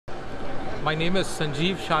My name is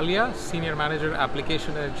Sanjeev Shalia, Senior Manager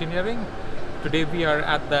Application Engineering. Today we are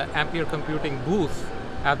at the Ampere Computing booth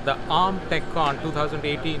at the ARM TechCon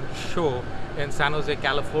 2018 show in San Jose,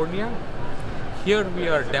 California. Here we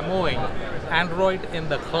are demoing Android in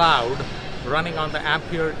the cloud running on the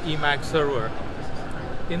Ampere eMAG server.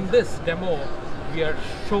 In this demo, we are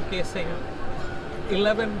showcasing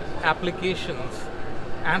 11 applications,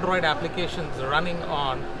 Android applications running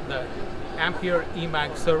on the Ampere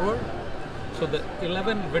eMAG server. So the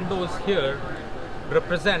 11 windows here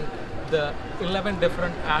represent the 11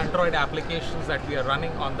 different Android applications that we are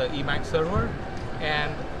running on the eMAG server,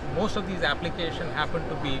 and most of these applications happen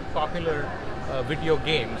to be popular video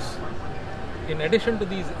games. In addition to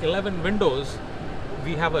these 11 windows,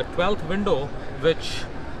 we have a 12th window which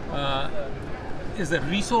is a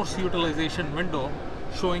resource utilization window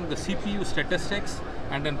showing the CPU statistics,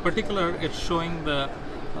 and in particular it's showing the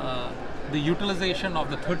utilization of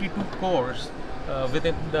the 32 cores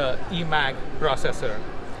within the eMAG processor.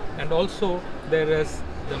 And also there is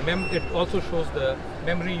it also shows the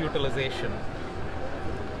memory utilization.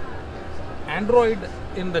 Android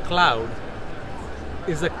in the cloud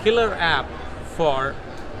is a killer app for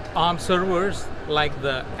ARM servers like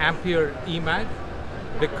the Ampere eMAG,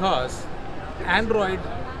 because Android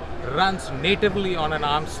runs natively on an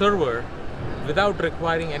ARM server without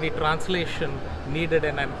requiring any translation needed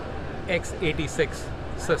in an x86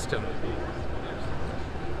 system.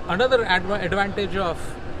 Another advantage of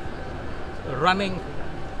running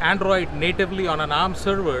Android natively on an ARM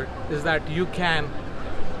server is that you can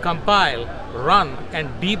compile, run, and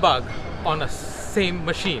debug on a same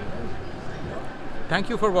machine. Thank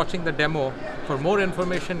you for watching the demo. For more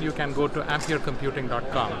information, you can go to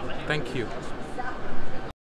amperecomputing.com. Thank you.